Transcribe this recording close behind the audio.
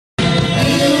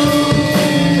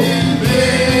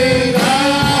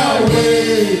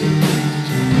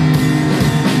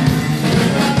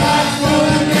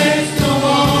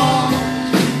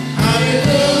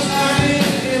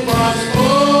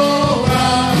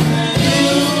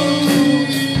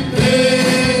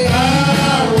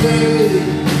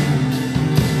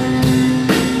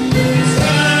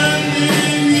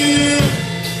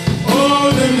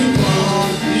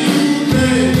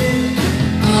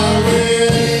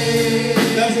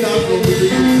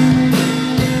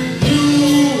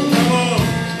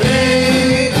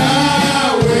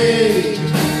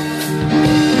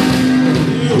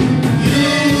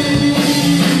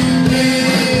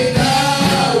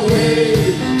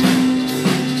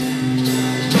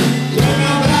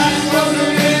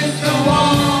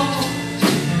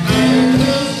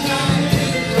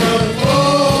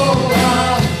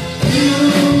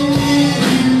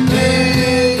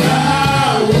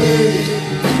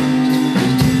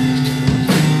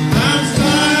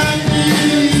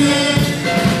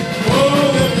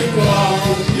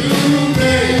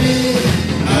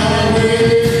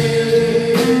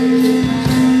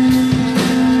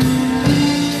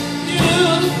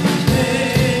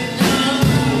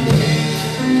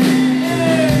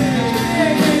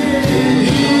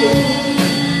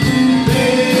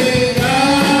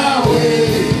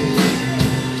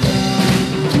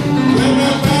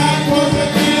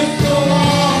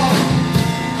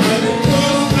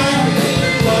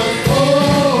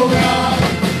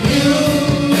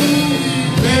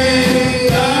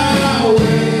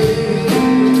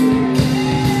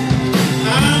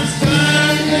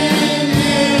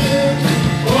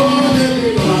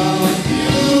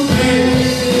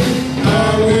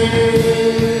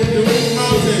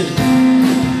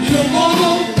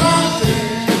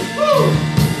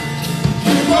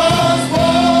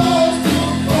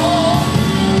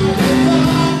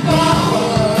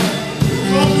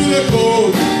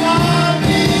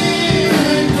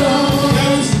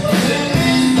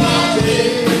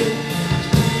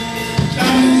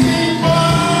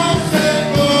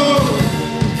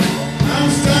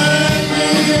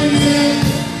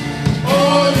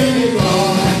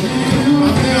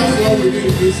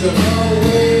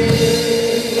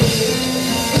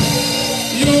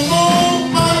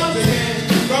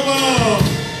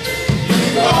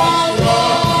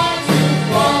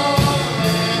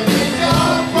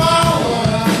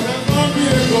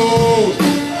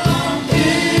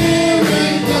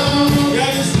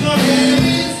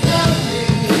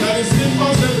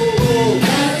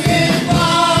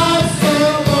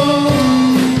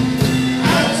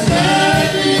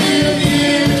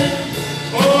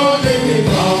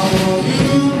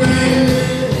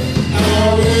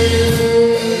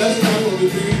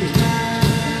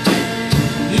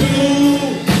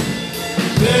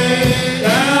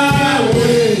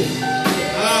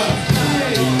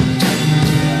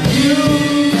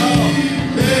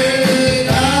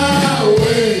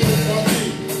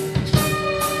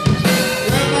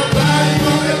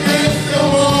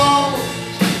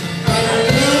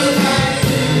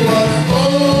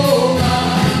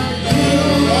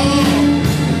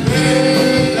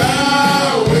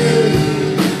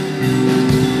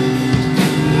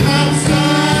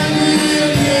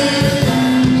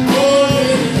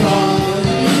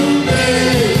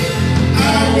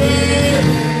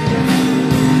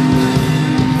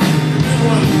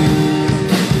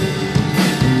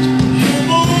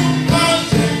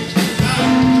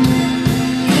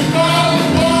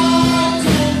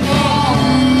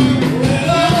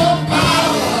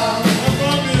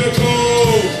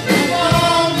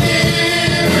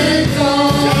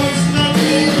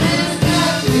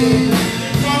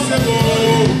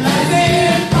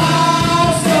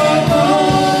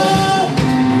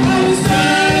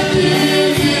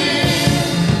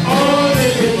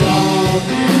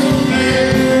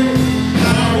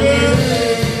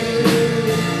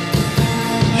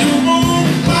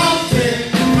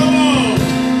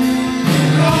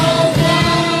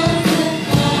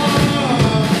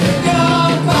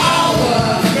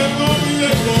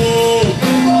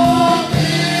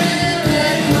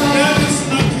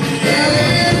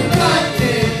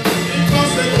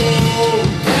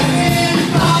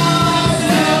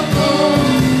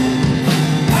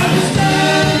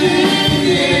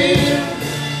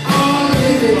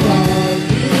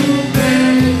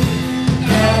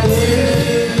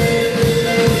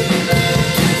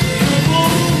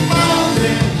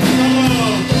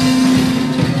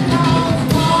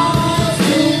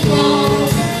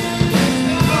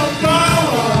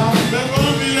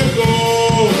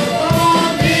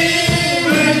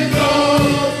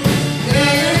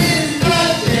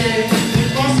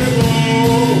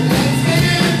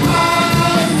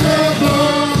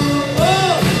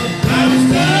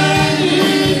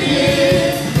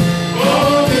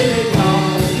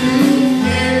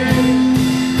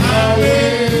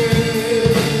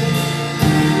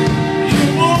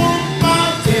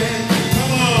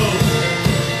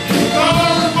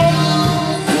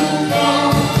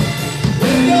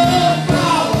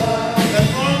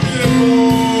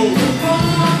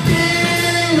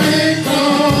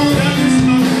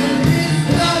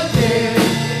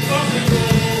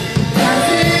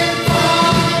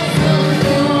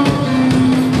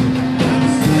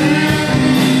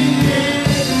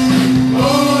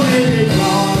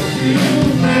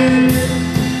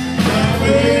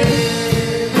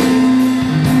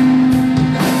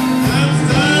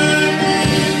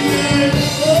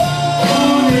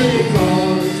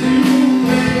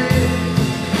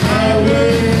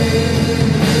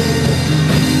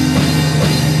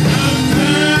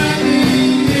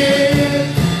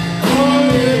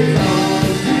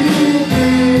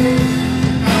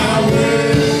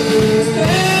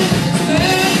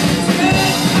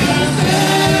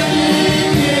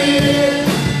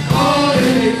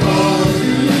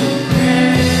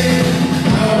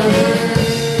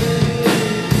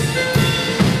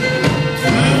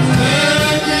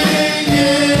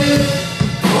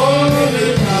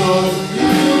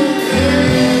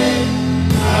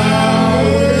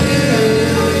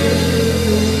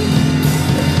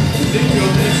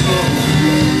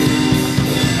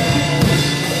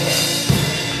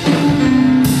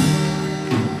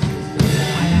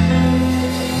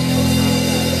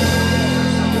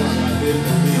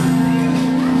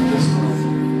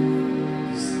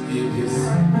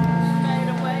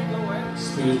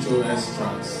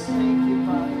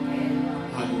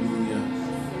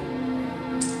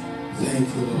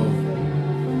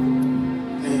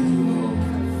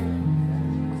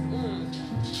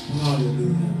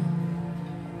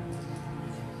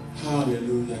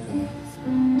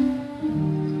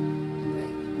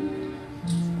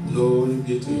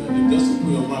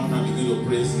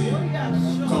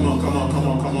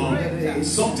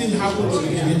Something happened to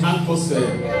me in the atmosphere.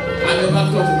 I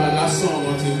never thought in my last song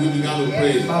until we began to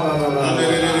pray.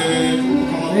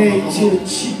 Thank you,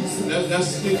 Jesus. Let's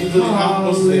speak into the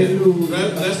atmosphere.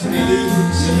 Let's release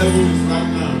the heavens right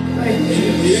now. The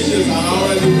angels are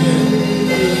already here.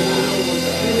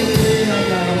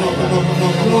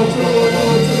 Come on.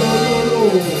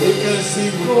 You can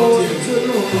sing with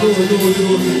nothing.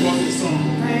 What is song?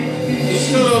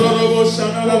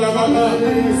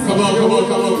 Come on.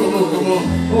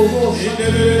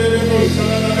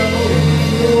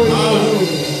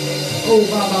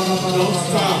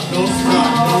 Don't stop.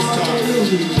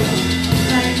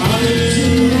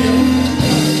 Hallelujah.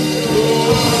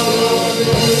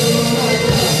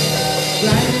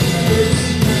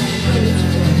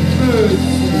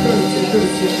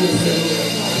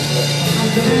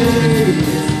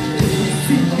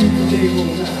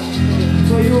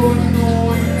 For your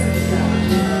anointing, God.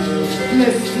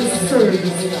 Bless the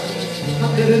service, God.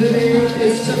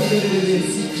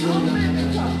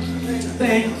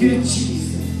 Thank you,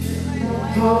 Jesus.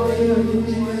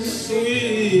 Hallelujah.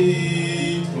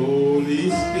 Sweet Holy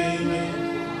Spirit,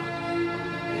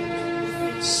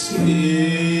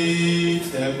 sweet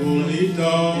heavenly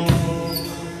dove,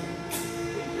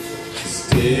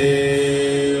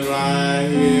 stay right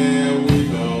here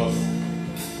with us.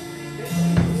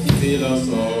 Fill us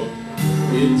up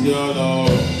with your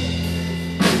love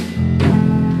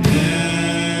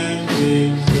and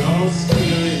with your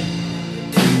spirit.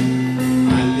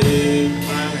 I lift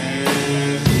my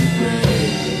hands in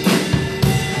praise.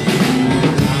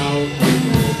 Without you,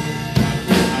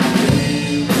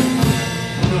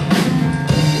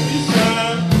 we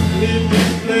shall leave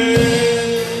this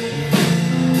place.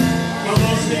 Come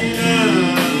on, sing now.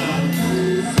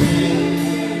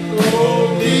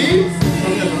 Oh, this.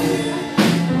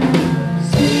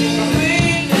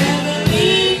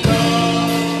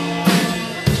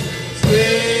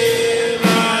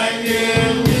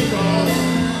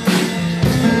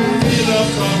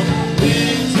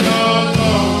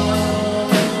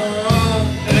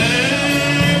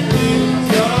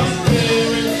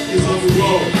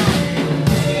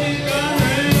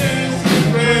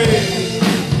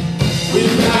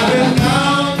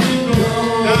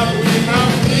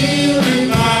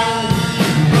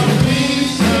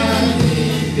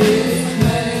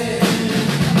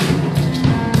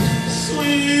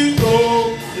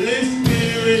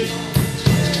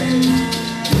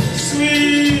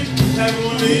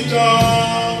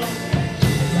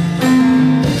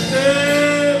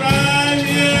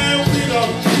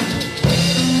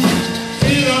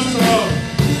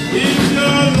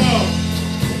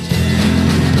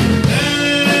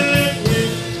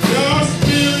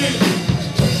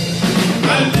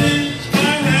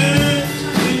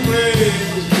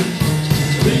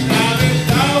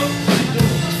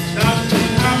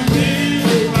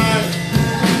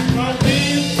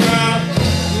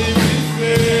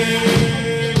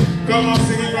 Come on,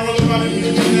 sing.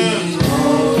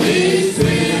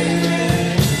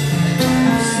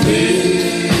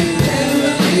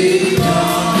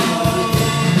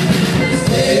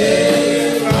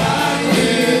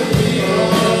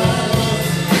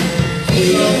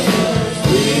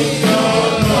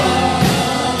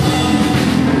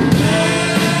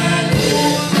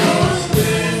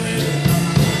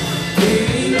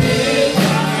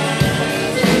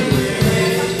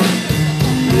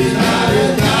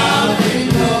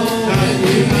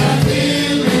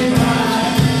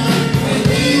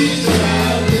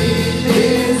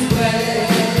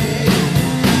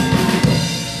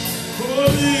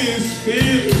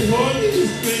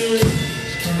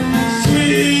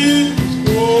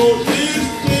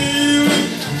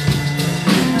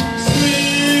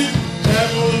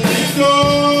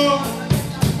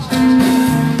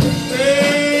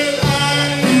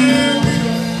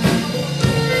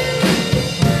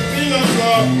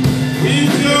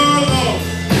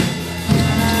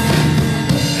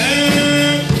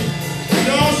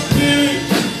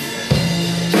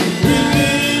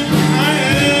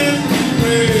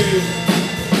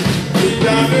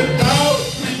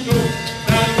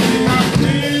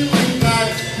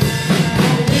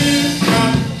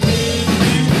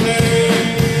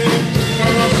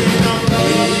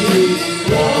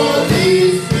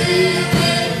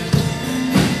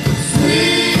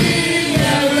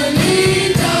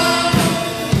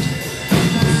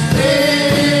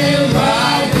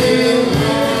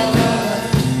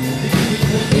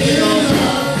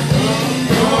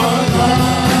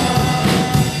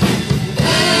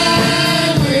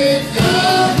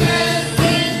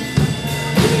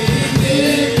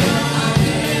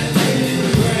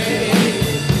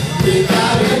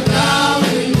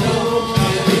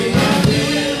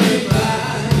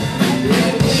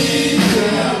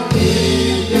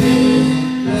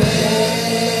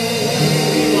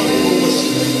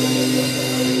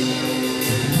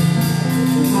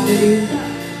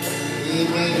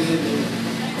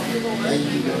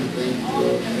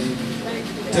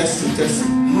 Testing, testing.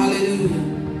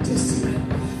 Hallelujah. Testing.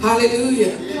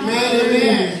 Hallelujah.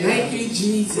 Amen. Thank you,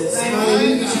 Jesus.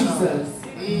 Hallelujah, Jesus.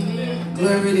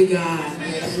 Glory to God.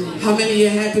 How many of you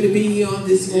are happy to be here on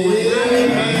this morning?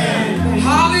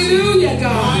 Hallelujah,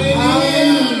 God.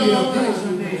 Hallelujah. Praise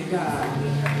your name, God.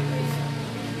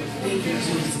 Thank you,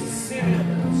 Jesus.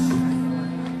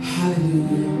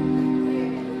 Hallelujah.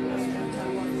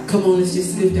 Come on, let's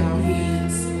just lift our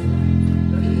hands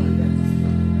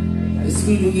as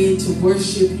we begin to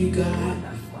worship you, God.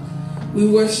 We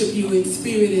worship you in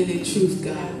spirit and in truth,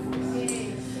 God.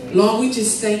 Lord, we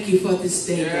just thank you for this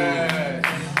day, God.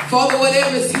 Father,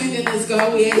 whatever is hindering us,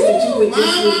 God, we ask that you would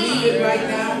just relieve it right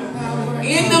now.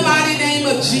 In the mighty name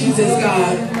of Jesus,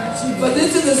 God. For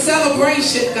this is a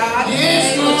celebration, God. In the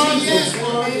name of Jesus.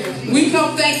 We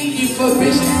come thanking you for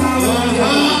Bishop Solomon,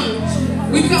 God.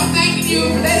 We come thanking you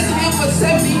for blessing him for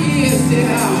 70 years, dear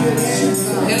God.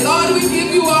 And Lord, we give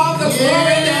you all the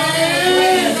glory and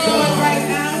praise, Lord, right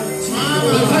now.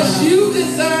 Because you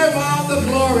deserve all the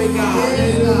glory, God.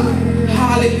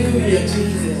 Hallelujah,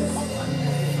 Jesus.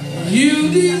 You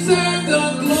deserve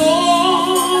the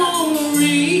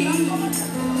glory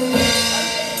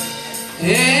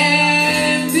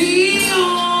and the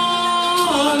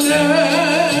honor.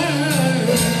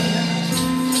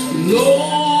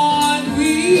 Lord,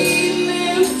 we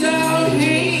lift our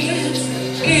hands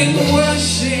in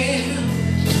worship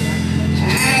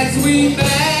as we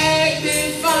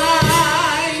magnify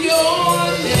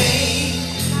your name.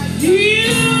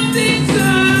 You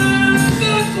deserve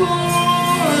the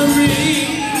glory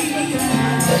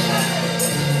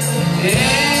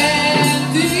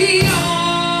and the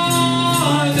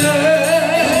honor.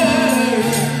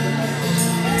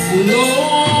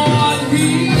 Lord, we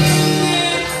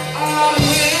lift our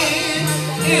hands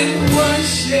in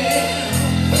worship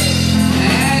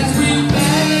as we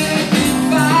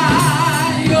magnify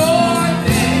your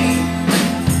name.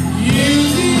 You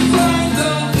deserve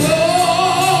the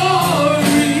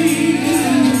glory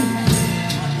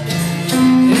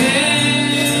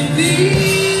and the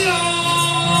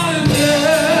honor.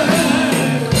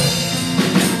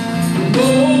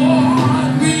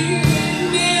 Lord, we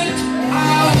lift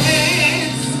our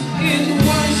hands in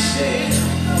worship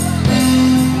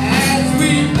as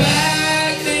we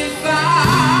magnify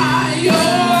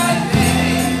your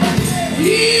name.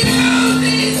 You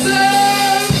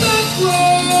deserve the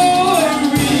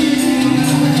glory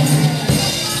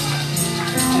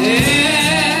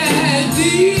and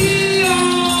the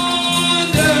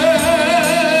honor.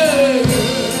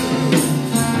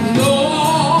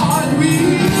 Lord, we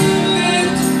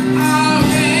lift our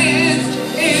hands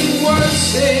in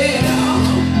worship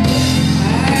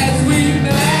as we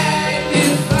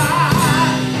magnify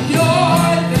your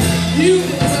name. You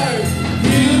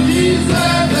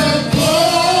deserve the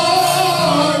glory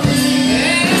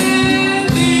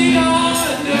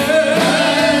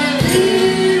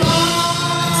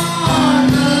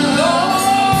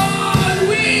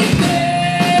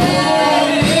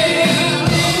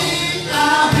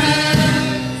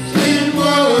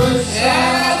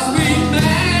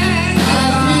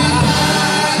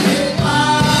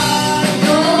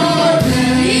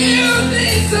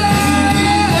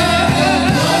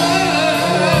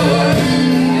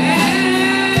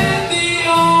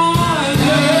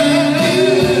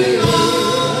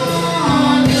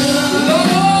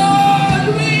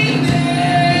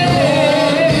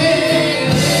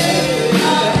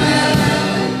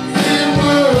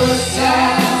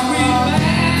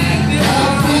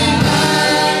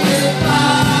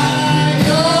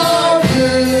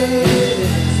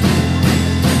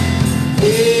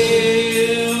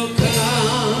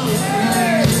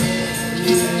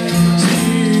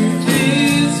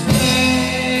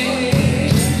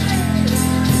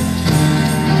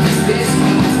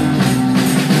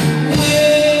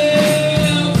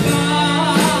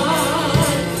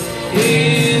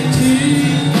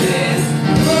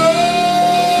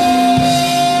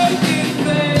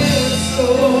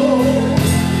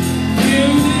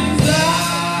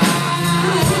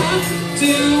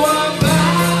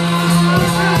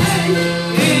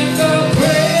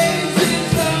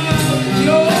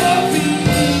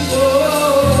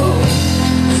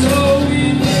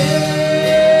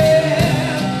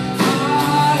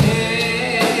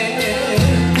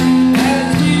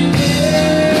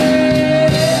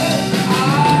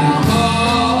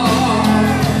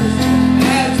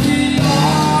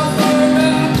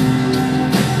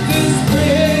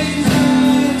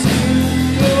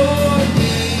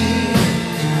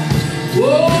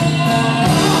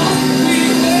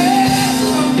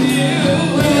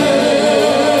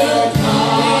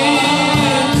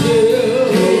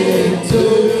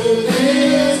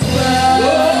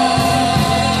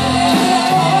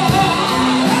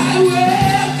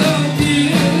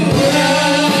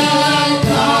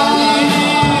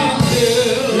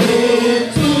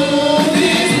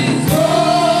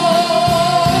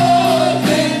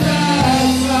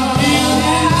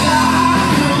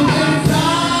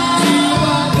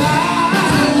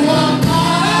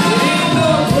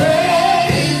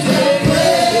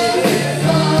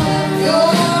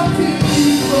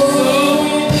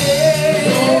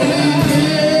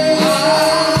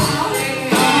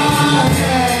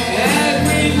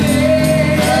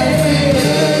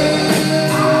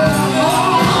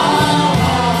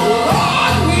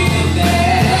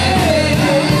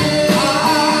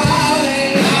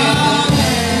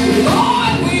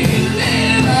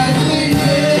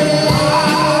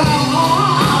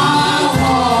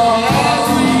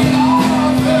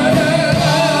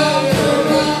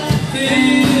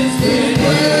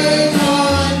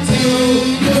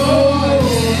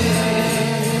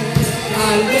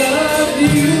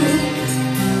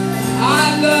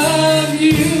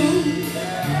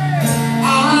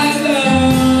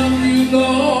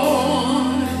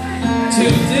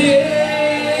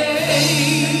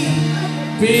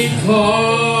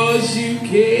because you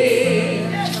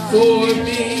care for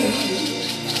me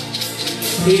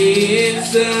in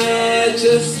such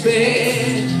a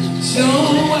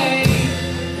special way.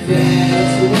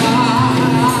 That's why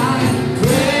I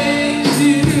praise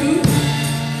you.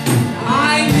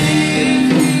 I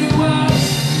lift you up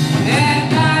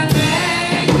and I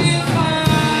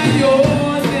magnify your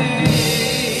name.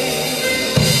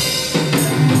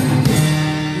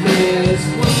 That's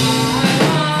why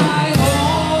my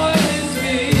heart is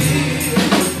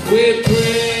filled with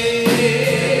praise.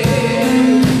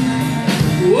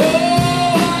 Oh,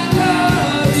 I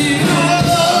love you. I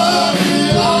love you.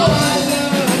 Oh, I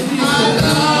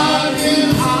love you.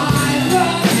 I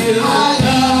love you. I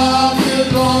love you,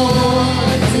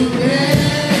 Lord, today.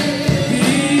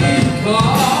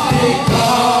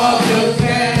 Because you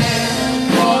care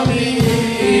for me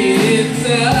in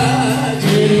such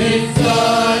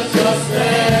a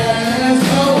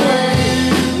special way.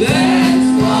 That's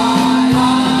why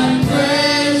I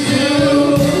praise you.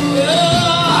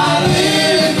 I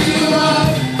lift you up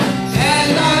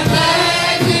and I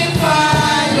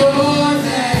magnify your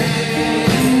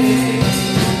name.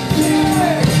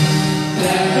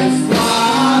 That's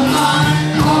why my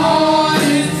heart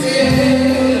is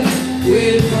filled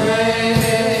with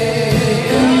praise.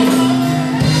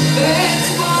 That's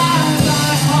why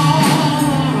my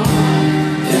heart.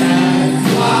 That's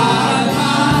why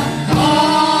my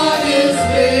heart is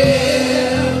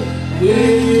filled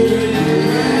with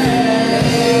praise.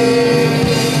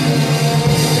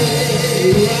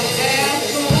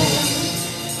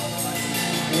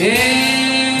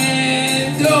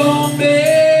 And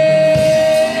Omega,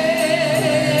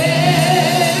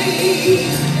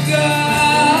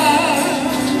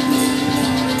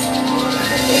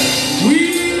 we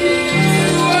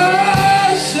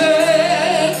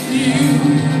worship you,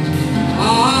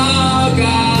 our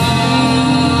God.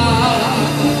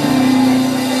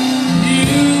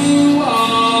 You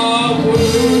are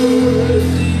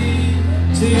worthy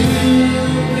to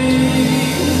be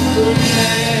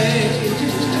praised.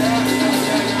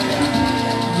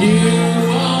 You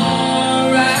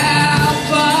are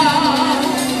Alpha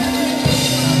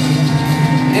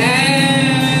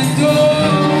and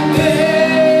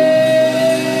Omega.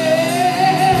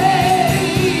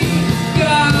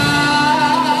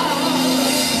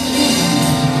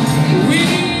 We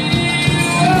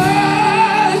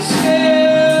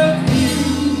worship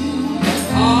you,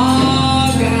 our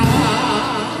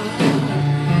God.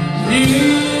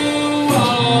 You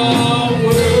are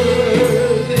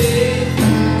worthy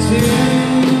to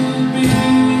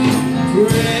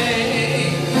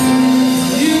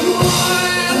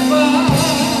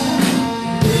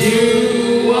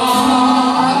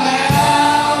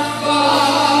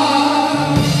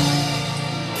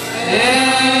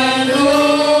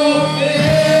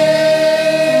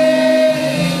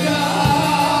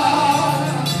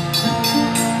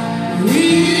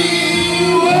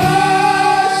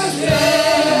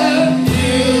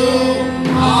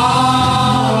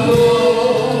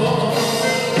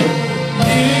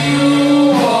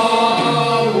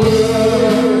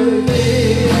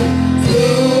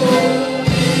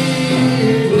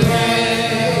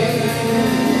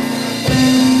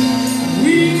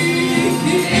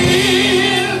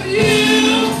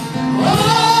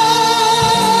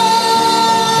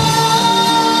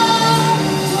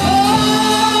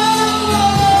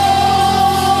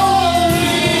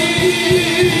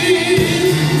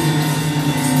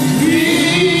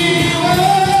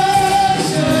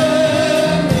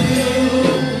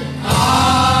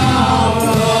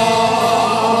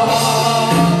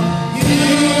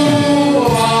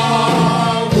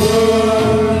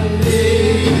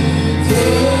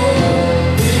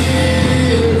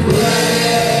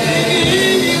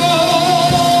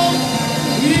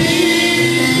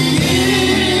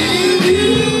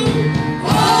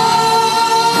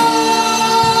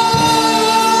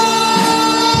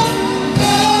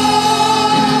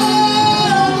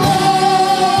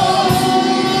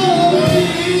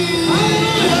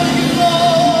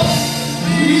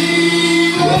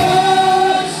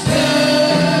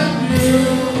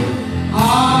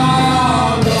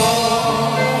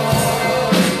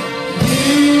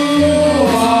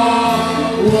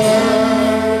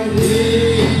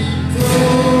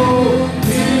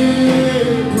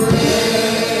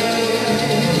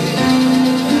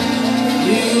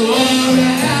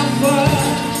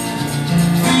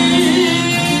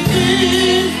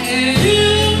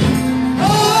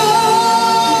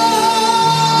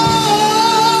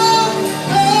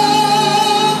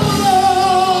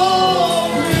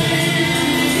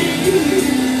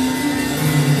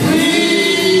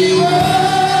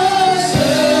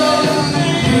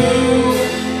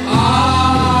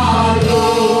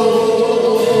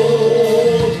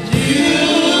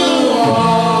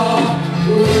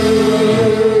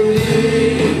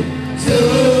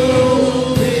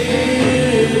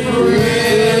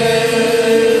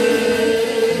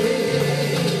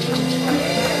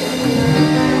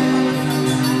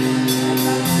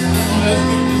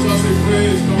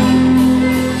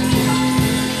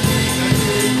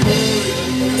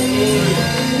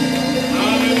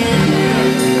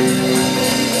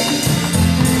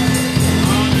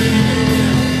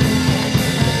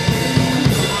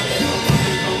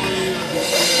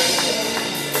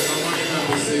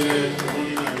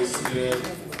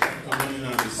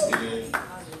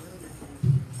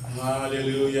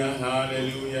Hallelujah,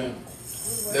 hallelujah.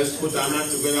 Let's put our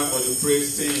hands together for the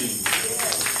praise team.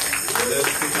 Let's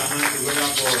put our hands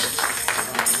together for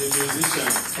the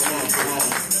musicians. Come on.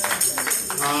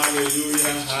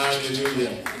 Hallelujah,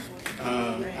 hallelujah.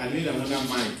 I need another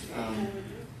mic.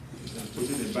 Put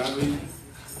it in the battery.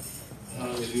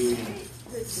 Hallelujah.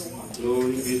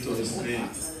 Glory be to his name.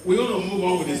 We're going to move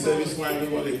on with the service while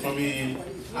everybody coming in.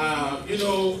 You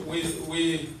know,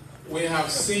 we have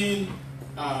seen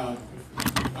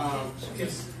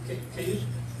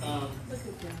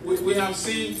we have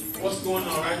seen what's going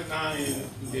on right now in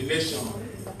the nation.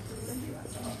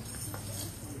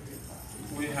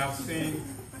 We have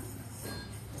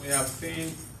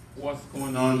seen what's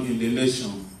going on in the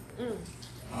nation.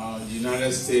 The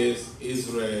United States,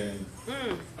 Israel,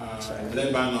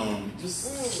 Lebanon,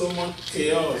 just so much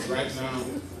chaos right now,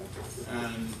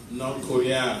 and North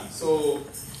Korea. So,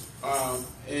 and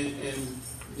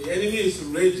the enemy is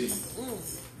raging,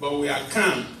 but we are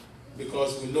calm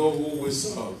because we know who we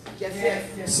serve.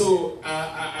 Yes. So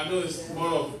I know it's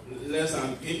more or less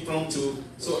an impromptu.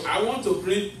 So I want to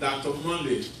bring Dr.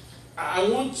 Monday. I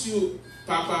want you,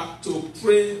 Papa, to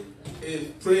pray a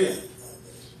prayer.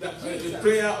 The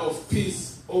prayer of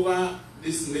peace over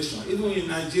this nation, even in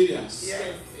Nigeria. Yes.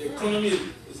 The economy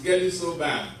is getting so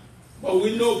bad, but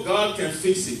we know God can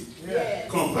fix it. Yes.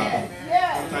 Come, Papa.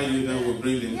 Yes. After you, then we'll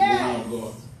bring the woman of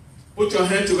God. Put your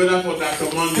hand together for Dr.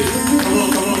 Monday.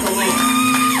 Come on.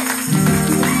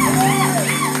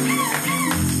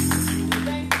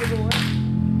 Thank you, Lord.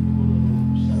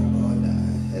 Lord,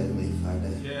 Heavenly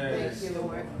Father. Yes. Thank you,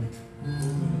 Lord.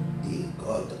 The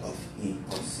God of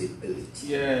impossibility.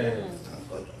 Yes.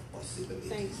 God of possibility.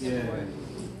 Thank you, Lord.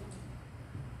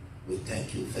 We thank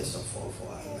you first of all for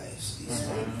our lives this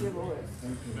morning. Thank you, Lord.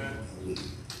 We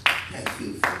thank you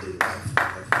for the life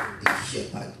of the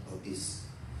shepherd of this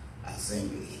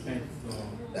assembly,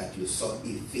 that you saw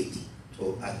it fit to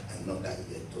add another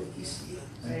year to his year.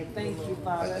 Thank you,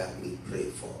 Father. Father, we pray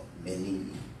for many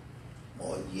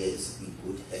more years in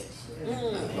good health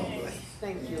and long life.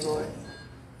 Thank you, Lord.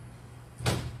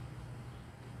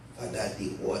 Father, the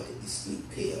world is in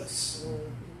chaos,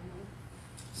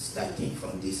 starting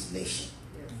from this nation.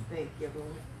 Yes, thank you,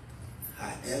 Lord.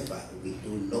 However, we do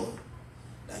know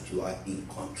that you are in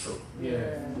control.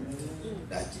 Yeah.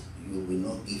 That you will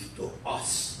not give to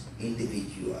us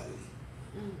individually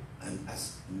and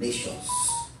as nations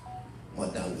more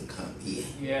than we can bear.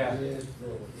 Yeah.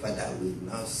 Father, we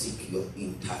now seek your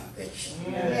intervention.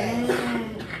 Yes.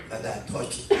 Father,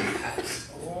 touch the hearts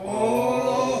of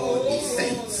all the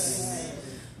saints,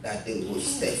 that they will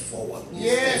step forward with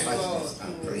steadfastness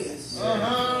and prayers.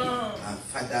 And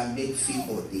Father, make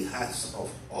feeble the hearts of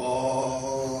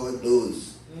all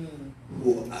those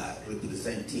who are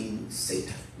representing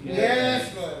Satan.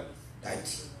 Yes, Lord. That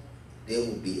they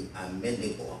will be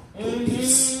amenable to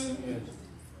peace.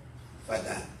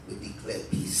 Father, we declare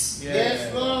peace.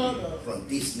 Yes, Lord. From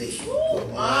this nation to all the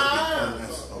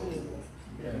corners of the world.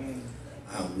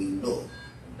 And we know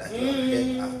that you have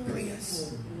heard our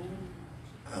prayers.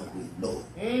 And we know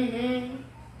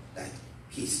that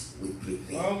peace will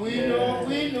prevail. We know,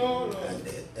 Lord. And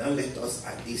don't let us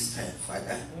at this time,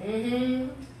 Father,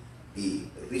 be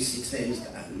resistant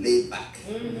and lay back,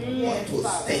 but to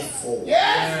step forward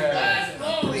and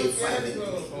pray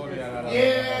fervently.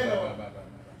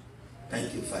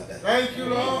 Thank you, Father. Thank you,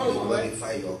 Lord. We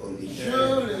glorify your holy name.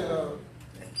 Surely, Lord.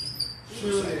 Thank you.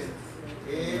 Surely.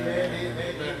 Amen.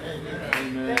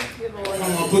 Thank you, Lord.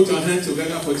 Come on, put your hands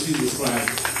together for Jesus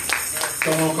Christ.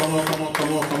 Come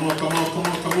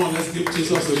on. Let's give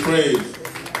Jesus a praise.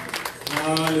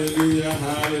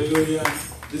 Hallelujah.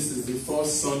 This is the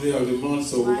first Sunday of the month,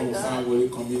 so we're going to start Holy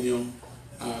Communion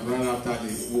right after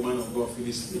the woman of God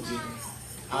finished preaching.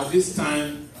 At this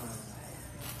time,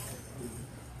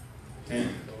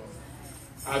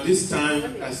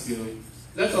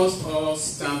 let us all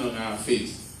stand on our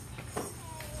feet.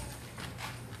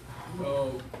 I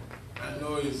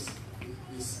know it's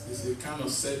a kind of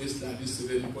service that this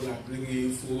today people are bringing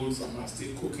in food, some are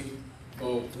still cooking,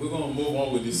 but we're going to move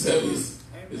on with the service.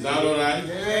 Is that all right?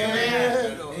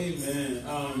 Amen. Amen.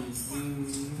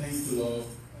 Thank you, Lord.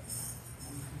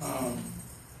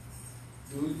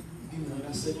 Do we give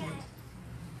another segment?